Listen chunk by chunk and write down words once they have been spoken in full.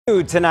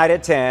Tonight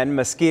at 10,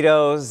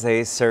 mosquitoes,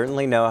 they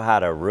certainly know how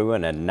to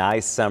ruin a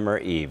nice summer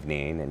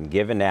evening. And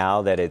given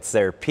now that it's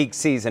their peak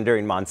season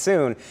during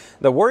monsoon,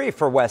 the worry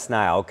for West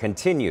Nile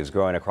continues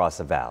growing across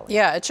the valley.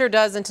 Yeah, it sure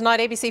does. And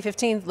tonight, ABC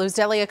 15's Luz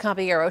Delia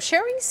Caballero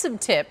sharing some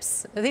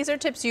tips. These are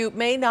tips you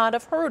may not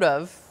have heard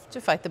of to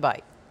fight the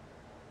bite.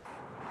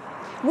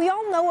 We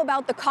all know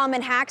about the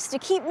common hacks to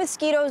keep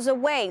mosquitoes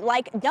away,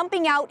 like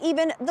dumping out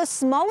even the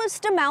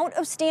smallest amount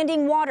of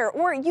standing water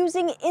or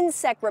using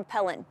insect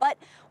repellent. But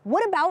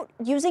what about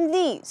using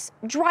these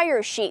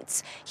dryer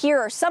sheets? Here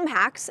are some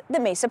hacks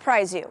that may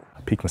surprise you.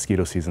 Peak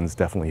mosquito season is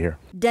definitely here.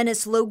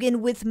 Dennis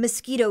Logan with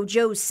Mosquito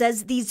Joe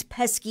says these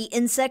pesky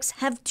insects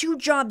have two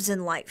jobs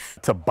in life: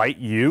 to bite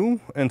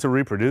you and to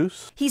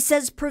reproduce. He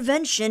says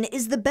prevention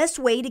is the best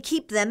way to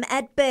keep them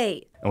at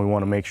bay. And we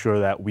want to make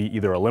sure that we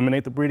either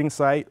eliminate the breeding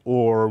site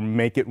or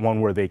make it one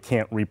where they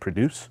can't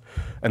reproduce.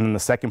 And then the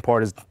second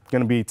part is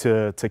going to be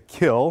to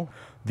kill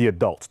the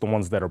adults, the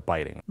ones that are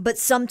biting. But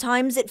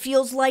sometimes it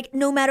feels like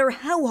no matter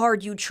how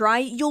hard you try,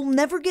 you'll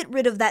never get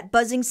rid of that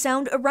buzzing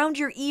sound around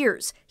your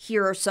ears.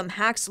 Here are some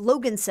hacks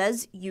Logan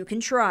says you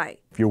can try.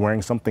 If you're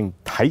wearing something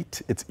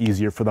tight, it's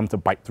easier for them to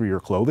bite through your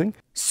clothing.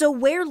 So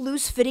wear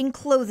loose-fitting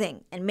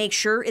clothing and make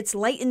sure it's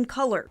light in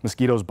color.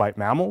 Mosquitoes bite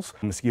mammals.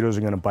 Mosquitoes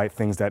are going to bite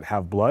things that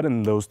have blood,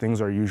 and those things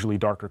are usually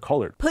darker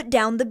colored. Put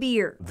down the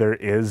beer. There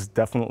is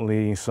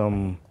definitely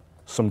some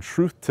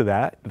truth to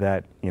that,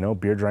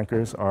 beer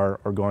drinkers are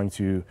going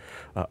to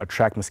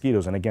attract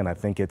mosquitoes. And again, I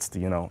think it's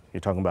you're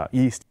talking about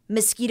yeast.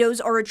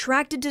 Mosquitoes are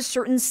attracted to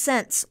certain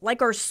scents,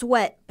 like our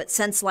sweat, but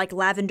scents like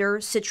lavender,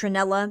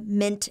 citronella,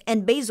 mint,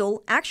 and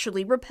basil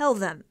actually repel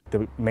them.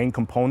 The main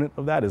component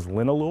of that is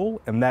linalool,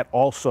 and that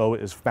also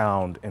is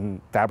found in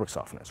fabric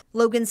softeners.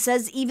 Logan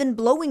says even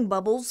blowing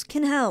bubbles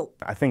can help.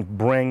 I think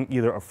bring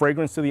either a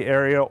fragrance to the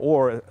area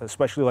or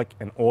especially like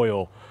an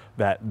oil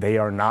that they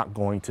are not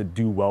going to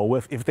do well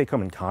with if they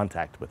come in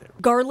contact with it.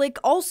 Garlic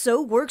also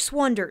works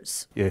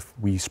wonders. If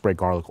we spray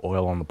garlic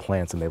oil on the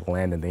plants and they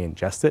land and they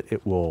ingest it,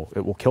 it will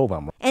kill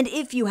them. And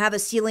if you have a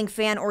ceiling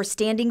fan or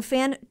standing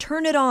fan,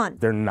 turn it on.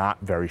 They're not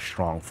very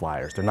strong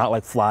flyers. They're not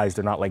like flies,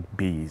 they're not like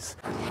bees.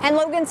 And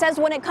Logan says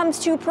when it comes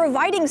to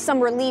providing some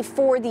relief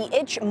for the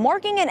itch,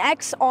 marking an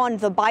X on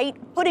the bite,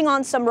 putting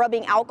on some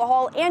rubbing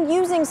alcohol, and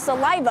using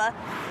saliva,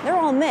 they're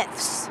all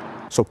myths.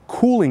 So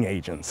cooling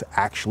agents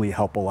actually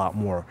help a lot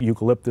more.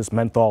 Eucalyptus,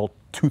 menthol,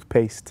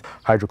 toothpaste,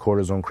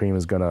 hydrocortisone cream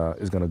is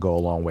gonna go a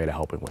long way to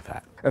helping with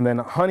that. And then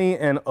honey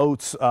and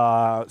oats,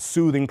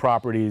 soothing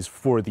properties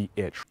for the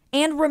itch.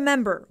 And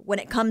remember, when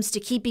it comes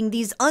to keeping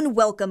these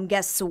unwelcome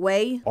guests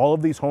away, all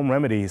of these home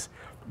remedies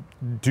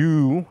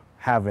do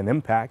have an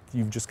impact.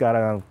 You've just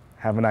gotta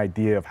have an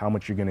idea of how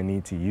much you're gonna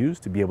need to use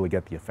to be able to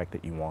get the effect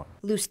that you want.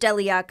 Luz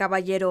Delia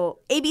Caballero,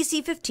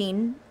 ABC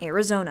 15,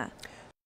 Arizona.